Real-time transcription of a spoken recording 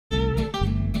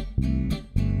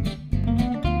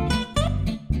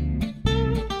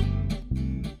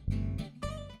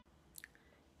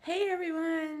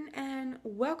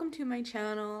welcome to my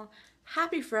channel.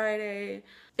 Happy Friday.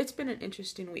 It's been an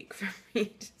interesting week for me,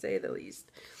 to say the least.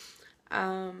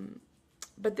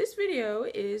 But this video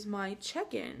is my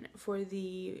check-in for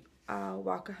the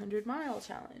Walk 100 Mile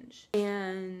Challenge.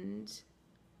 And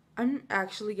I'm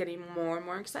actually getting more and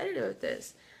more excited about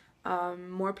this.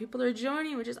 More people are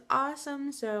joining, which is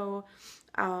awesome. So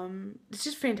it's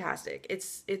just fantastic.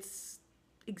 It's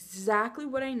exactly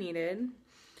what I needed.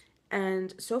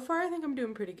 And so far, I think I'm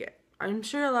doing pretty good. I'm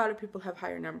sure a lot of people have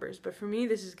higher numbers, but for me,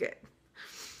 this is good.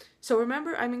 So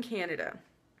remember, I'm in Canada.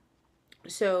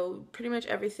 So pretty much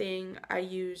everything I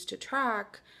use to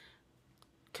track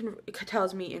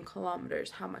tells me in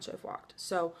kilometers how much I've walked.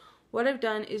 So what I've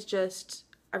done is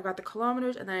I've got the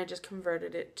kilometers and then I just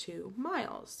converted it to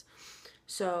miles.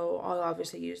 So I'll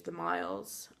obviously use the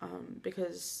miles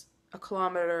because a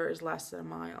kilometer is less than a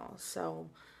mile. So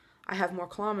I have more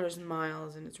kilometers than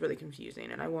miles, and it's really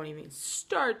confusing, and I won't even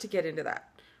start to get into that.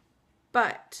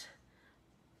 But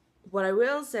what I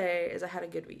will say is I had a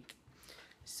good week.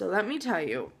 So let me tell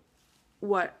you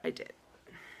what I did.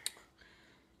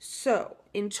 So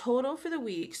in total for the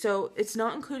week, so it's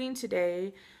not including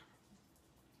today,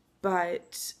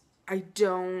 but I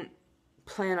don't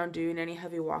plan on doing any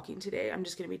heavy walking today. I'm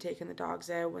just going to be taking the dogs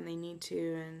out when they need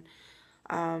to, and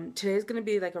today's gonna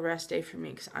be like a rest day for me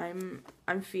because I'm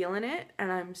feeling it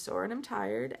and I'm sore and I'm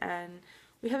tired, and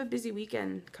we have a busy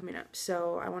weekend coming up,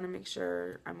 so I want to make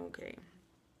sure I'm okay.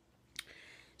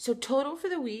 So total for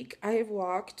the week, I have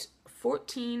walked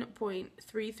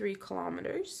 14.33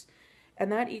 kilometers, and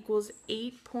that equals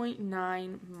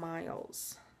 8.9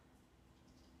 miles.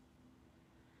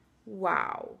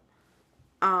 Wow.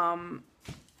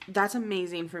 That's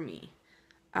amazing for me.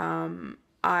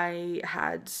 I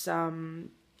had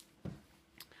some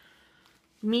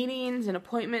meetings and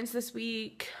appointments this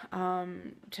week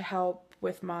to help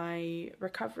with my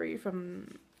recovery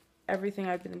from everything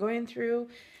I've been going through.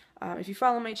 If you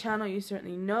follow my channel, you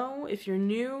certainly know. If you're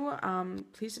new,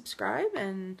 please subscribe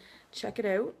and check it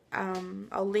out.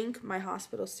 I'll link my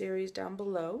hospital series down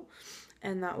below,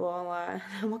 and that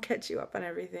will catch you up on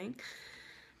everything.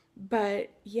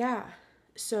 But yeah,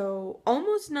 so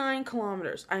almost 9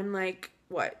 kilometers. I'm like,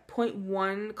 what,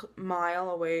 0.1 mile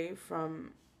away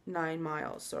from 9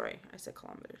 miles. Sorry, I said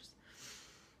kilometers.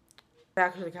 It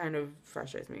actually kind of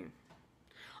frustrates me.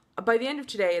 By the end of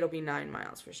today, it'll be 9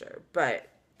 miles for sure, but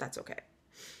that's okay.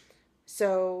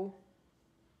 So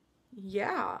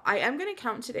yeah, I am going to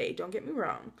count today, don't get me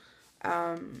wrong.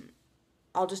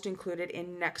 I'll just include it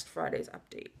in next Friday's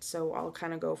update. So I'll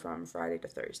kind of go from Friday to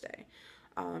Thursday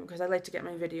because I like to get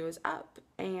my videos up,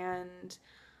 and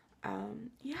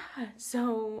yeah,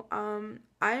 so I'm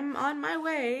on my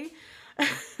way.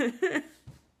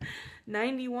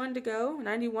 91 to go,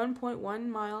 91.1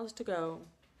 miles to go.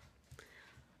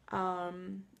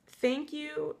 Thank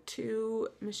you to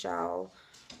Michelle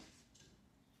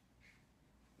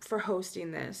for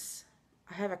hosting this.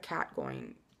 I have a cat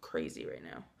going crazy right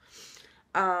now.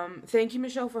 Thank you,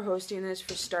 Michelle, for hosting this,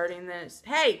 for starting this.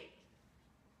 Hey!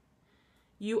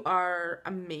 You are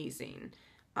amazing.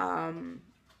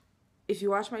 If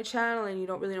you watch my channel and you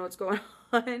don't really know what's going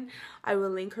on, I will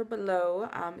link her below.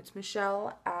 It's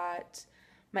Michelle at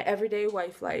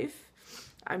MyEveryDayWifeLife.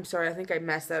 I'm sorry, I think I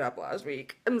messed that up last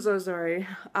week. I'm so sorry.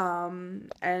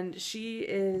 And she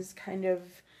is kind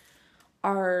of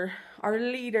our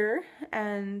leader,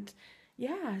 and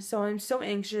yeah, so I'm so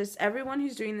anxious. Everyone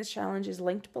who's doing this challenge is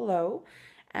linked below,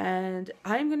 and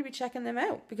I'm going to be checking them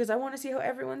out because I want to see how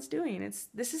everyone's doing.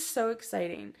 This is so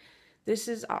exciting. This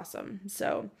is awesome.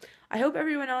 So I hope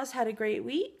everyone else had a great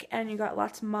week and you got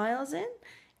lots of miles in.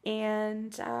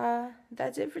 And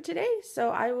that's it for today.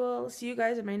 So I will see you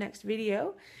guys in my next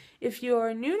video. If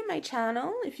you're new to my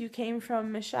channel, if you came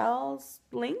from Michelle's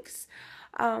links,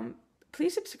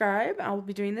 please subscribe. I'll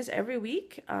be doing this every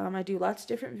week. I do lots of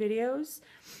different videos.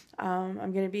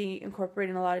 I'm going to be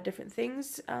incorporating a lot of different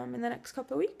things in the next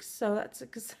couple of weeks. So that's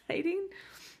exciting.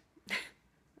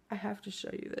 I have to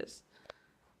show you this.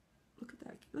 Look at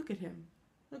that. Look at him.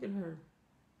 Look at her.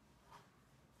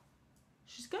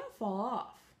 She's going to fall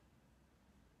off.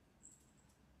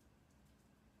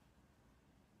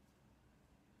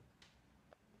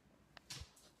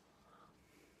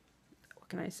 What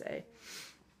can I say?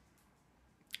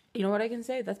 You know what I can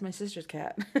say? That's my sister's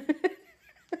cat.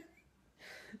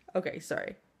 Okay,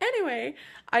 sorry. Anyway,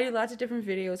 I do lots of different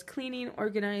videos: cleaning,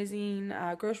 organizing,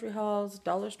 grocery hauls,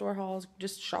 dollar store hauls,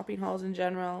 just shopping hauls in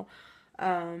general.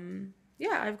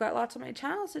 Yeah, I've got lots on my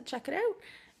channel, so check it out.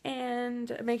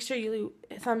 And make sure you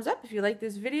thumbs up if you like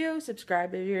this video,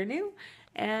 subscribe if you're new,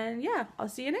 and yeah, I'll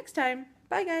see you next time.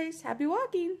 Bye guys, happy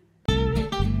walking!